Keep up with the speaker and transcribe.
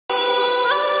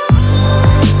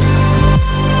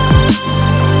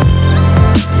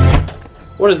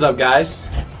What is up, guys?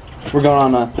 We're going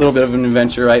on a little bit of an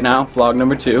adventure right now, vlog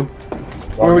number 2.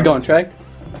 Where are we going, Trey?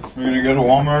 We're gonna go to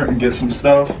Walmart and get some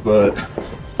stuff, but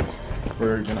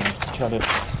we're gonna try to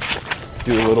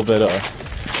do a little bit of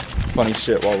funny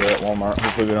shit while we're at Walmart.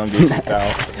 Hopefully we don't get kicked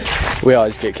out. We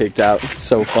always get kicked out. It's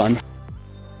so fun.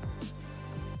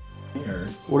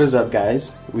 What is up,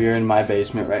 guys? We are in my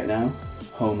basement right now,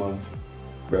 home of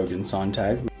Brogan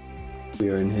Sontag. We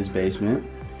are in his basement.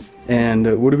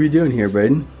 And what are we doing here,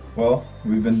 Braden? Well,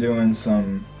 we've been doing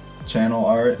some channel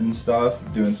art and stuff,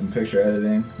 doing some picture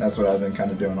editing. That's what I've been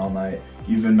kind of doing all night.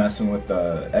 You've been messing with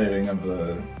the editing of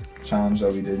the challenge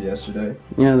that we did yesterday.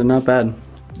 Yeah, they're not bad.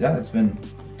 Yeah, it's been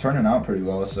turning out pretty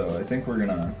well, so I think we're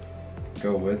gonna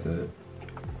go with it.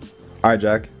 Alright,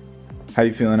 Jack. How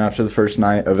you feeling after the first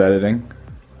night of editing?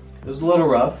 It was a little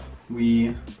rough.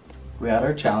 We had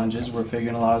our challenges. We're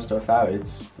figuring a lot of stuff out.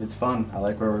 It's fun. I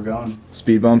like where we're going.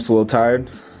 Speed bumps a little tired?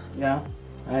 Yeah,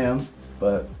 I am,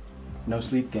 but no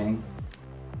sleep, gang.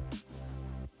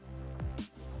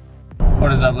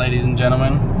 What is up, ladies and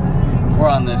gentlemen? We're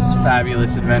on this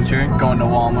fabulous adventure, going to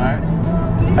Walmart.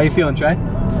 How you feeling, Trey?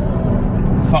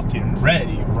 Fucking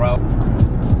ready, bro.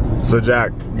 So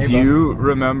Jack, Hey, do you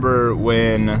remember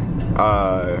when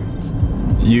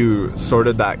you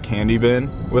sorted that candy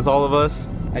bin with all of us?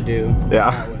 I do.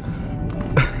 Yeah.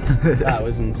 That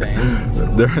was insane.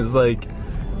 There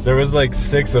was like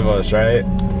 6 of us, right?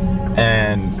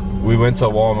 And we went to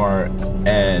Walmart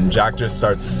and Jack just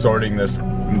starts sorting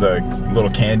the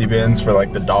little candy bins for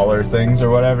like the dollar things or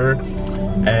whatever.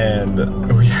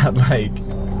 And we had like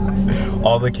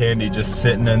all the candy just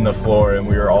sitting in the floor, and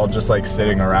we were all just like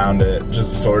sitting around it,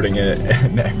 just sorting it,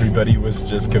 and everybody was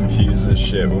just confused as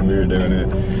shit when we were doing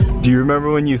it. Do you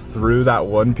remember when you threw that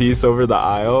one piece over the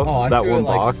aisle? Oh, I that threw one it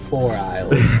like box? 4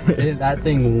 aisles. That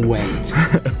thing went.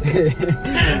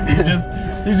 he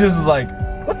just was like,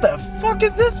 what the fuck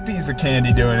is this piece of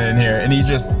candy doing in here? And he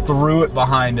just threw it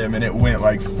behind him, and it went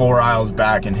like 4 aisles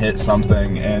back and hit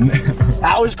something, and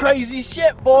That was crazy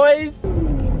shit, boys.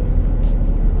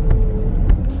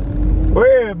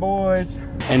 we're boys.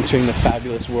 Entering the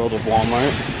fabulous world of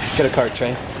Walmart. Get a cart,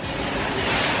 Trey.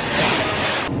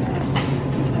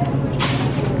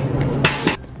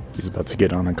 He's about to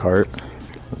get on a cart.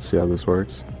 Let's see how this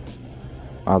works.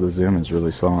 Oh, the zoom is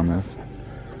really slow on this.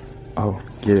 Oh,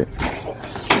 get it.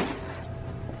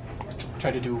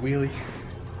 Try to do a wheelie.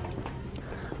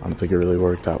 I don't think it really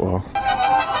worked that well.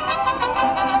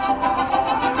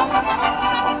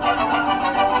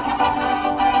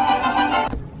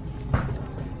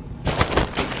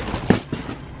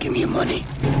 Give me your money.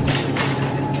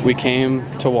 We came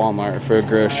to Walmart for a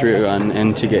grocery run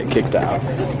and to get kicked out.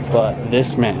 But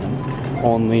this man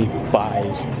only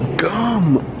buys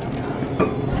gum.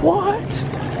 What?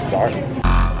 Sorry.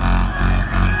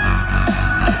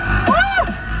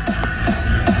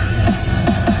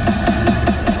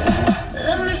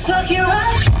 Let me fuck you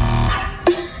right.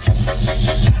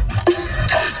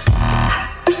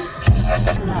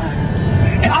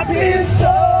 I've been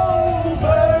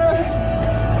sober,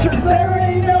 'cause there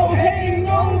ain't no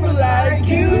hangover like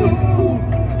you,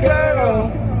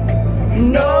 girl.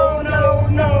 No, no,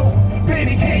 no,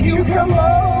 baby, can you come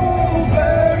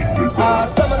over?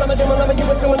 Someone I'm doing, you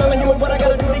someone I'm doing, what I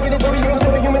gotta do to get it through you. I'm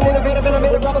so human, innovative, and I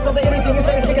made a promise of anything you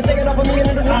say, shake it off of me, and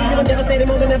introduce you. I'm devastated,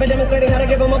 more than ever demonstrating how to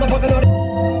give a motherfucking order.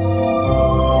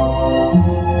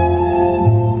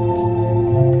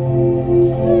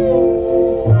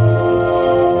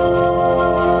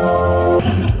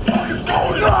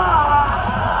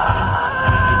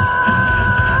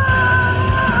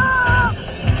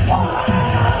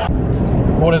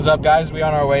 What is up, guys? We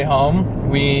on our way home.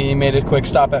 We made a quick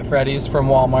stop at Freddy's from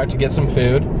Walmart to get some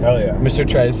food. Hell yeah. Mr.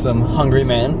 Trey's some hungry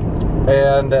man.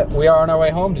 And we are on our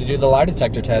way home to do the lie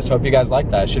detector test. Hope you guys like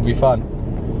that. Should be fun.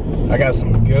 I got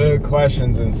some good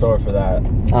questions in store for that.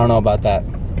 I don't know about that.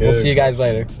 We'll Good. see you guys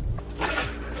later.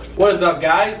 What is up,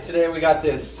 guys? Today we got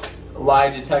this lie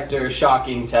detector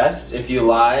shocking test. If you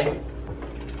lie,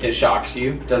 it shocks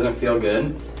you. Doesn't feel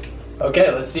good.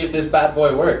 Okay, let's see if this bad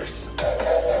boy works.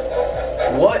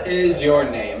 What is your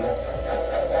name?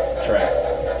 Trey.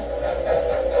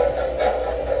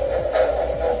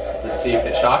 Let's see if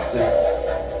it shocks him.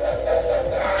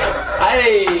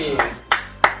 Hey!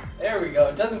 There we go.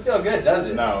 It doesn't feel good, does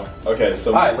it? No. Okay,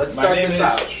 so Alright, let's start my name this is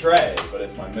out. Trey, but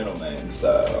it's my middle name,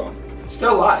 so.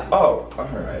 Still lie. Oh,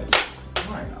 alright.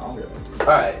 Fine, I'll go.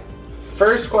 Alright.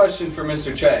 First question for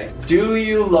Mr. Trey. Do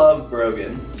you love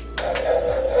Brogan?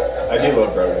 I do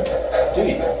love Brogan. Do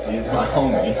you? He's my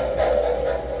homie.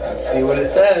 Let's see what it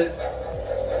says.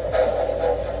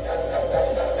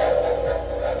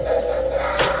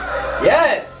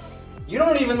 Yes! You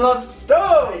don't even love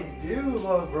Stove. I do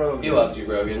love Brogan. He loves you,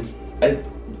 Brogan. I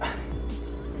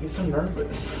get so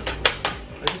nervous.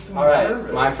 All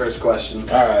right, my first question.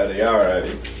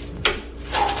 Alrighty.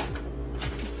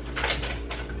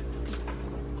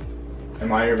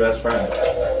 Am I your best friend?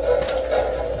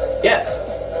 Yes.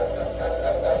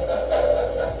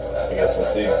 I guess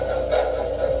we'll see.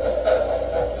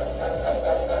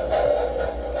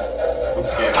 I'm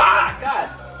scared. Ah, God.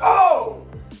 Oh!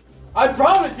 I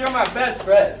promise you're my best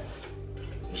friend.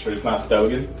 You sure it's not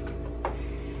Stogan?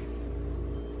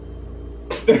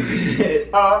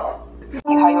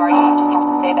 How you are, you just have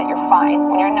to say that you're fine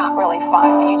when you're not really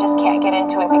fine, but you just can't get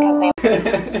into it because they.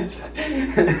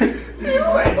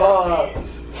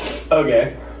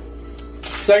 Okay.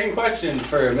 Second question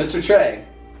for Mr. Trey.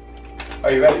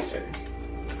 Are you ready, sir?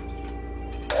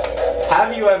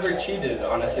 Have you ever cheated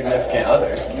on a significant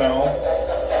other? No.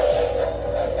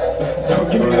 Don't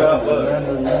give me that look.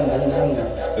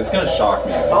 It's gonna shock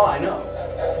me. Oh, I know.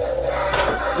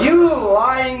 You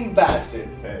lying bastard.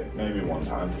 Okay, maybe one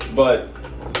time. But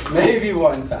Maybe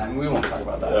one time. We won't talk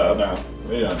about that. no,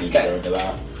 we don't need to go into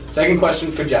that. Second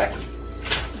question for Jackie.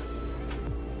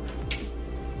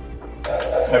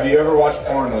 Have you ever watched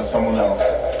porn with someone else?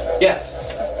 Yes.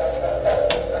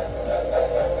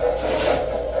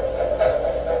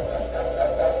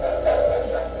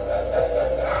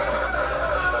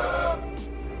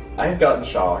 I have gotten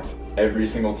shocked every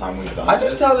single time we've done I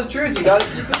this. just tell the truth. You gotta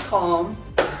keep it calm.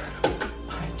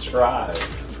 I try.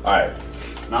 Alright.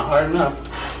 Not hard enough.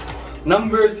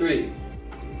 Number 3.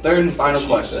 Third and final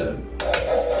question.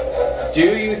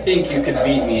 Do you think you could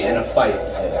beat me in a fight?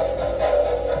 Yes.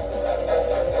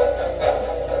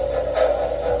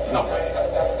 No way.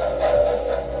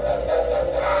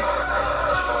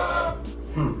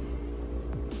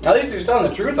 At least you're telling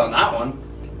the truth on that one.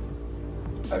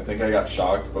 I think I got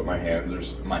shocked, but my hand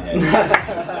is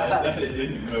dead. It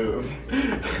didn't move.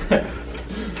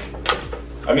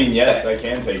 I mean, yes, I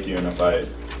can take you in a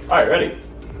fight. Alright, ready.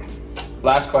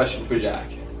 Last question for Jack.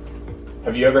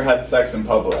 Have you ever had sex in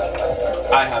public?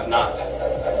 I have not.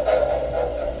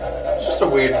 It's just a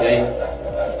weird thing.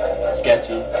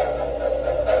 Sketchy.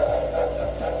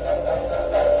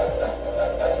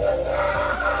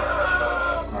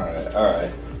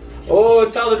 Alright. Oh,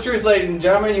 tell the truth, ladies and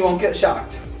gentlemen. You won't get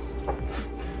shocked.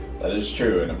 That is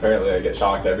true, and apparently I get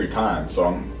shocked every time,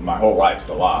 so my whole life's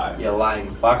a lie. You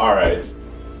lying fuck. Alright.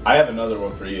 I have another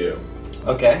one for you.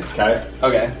 Okay. Okay?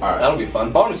 Okay. Alright. That'll be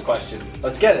fun. Bonus question.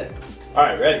 Let's get it.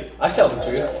 Alright, ready? I tell the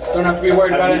truth. Don't have to be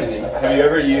worried about anything. Have you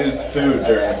ever used food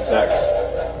during sex?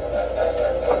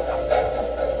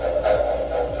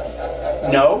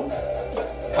 No?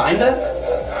 Kinda?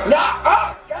 No!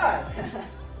 Oh, God!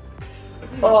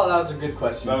 Oh, that was a good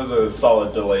question. That was a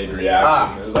solid delayed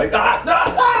reaction. It was like, ah,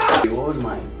 ah, ah! What was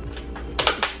mine?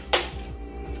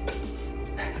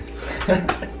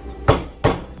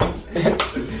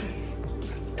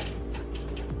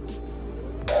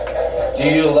 Do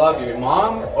you love your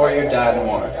mom or your dad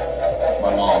more?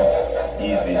 My mom.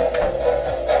 Easy.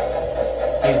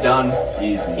 He's done.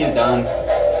 Easy. He's done.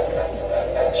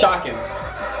 Shocking.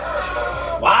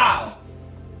 Wow.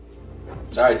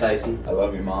 Sorry, Tyson. I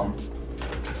love you, Mom.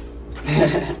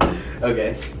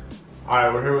 Okay.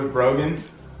 Alright, we're here with Brogan.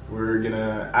 We're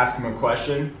gonna ask him a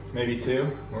question, maybe two.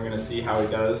 We're gonna see how he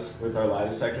does with our lie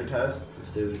detector test.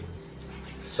 Let's do it.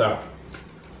 So,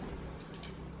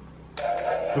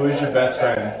 who is your best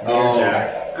friend? Me or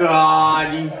Jack?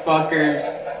 God, you fuckers.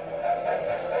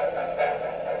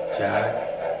 Jack.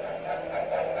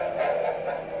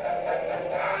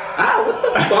 Ah, what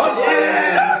the fuck?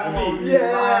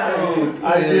 Yeah!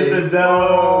 I get the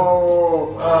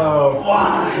dough. Oh,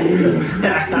 why?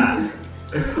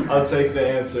 I'll take the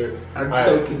answer. I'm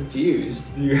so confused.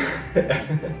 Do you?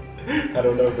 I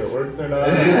don't know if it works or not.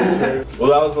 I'm not sure. Well,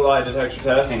 that was the lie detector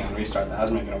test. Hang on, restart that. I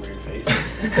was making a weird face.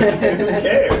 Who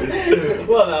cares?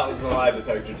 Well, that was the lie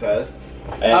detector test.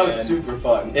 That was super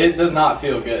fun. It does not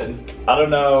feel good. I don't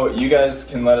know. You guys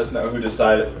can let us know who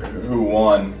decided who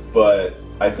won, but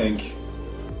I think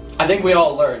we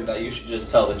all learned that you should just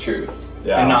tell the truth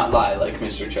and not lie like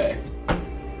Mr. Trey.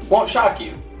 Won't shock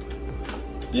you.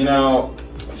 You know,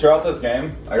 throughout this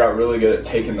game, I got really good at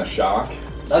taking the shock.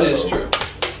 That is true.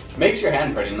 Makes your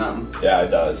hand pretty numb. Yeah, it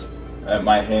does. And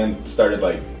my hand started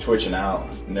like twitching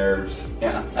out, nerves.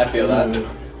 Yeah, I feel that.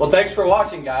 Well, thanks for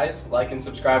watching, guys. Like and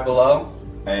subscribe below.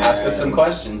 And ask us some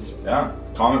questions. Yeah,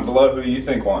 comment below who you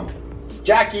think won.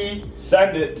 Jackie!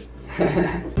 Send it.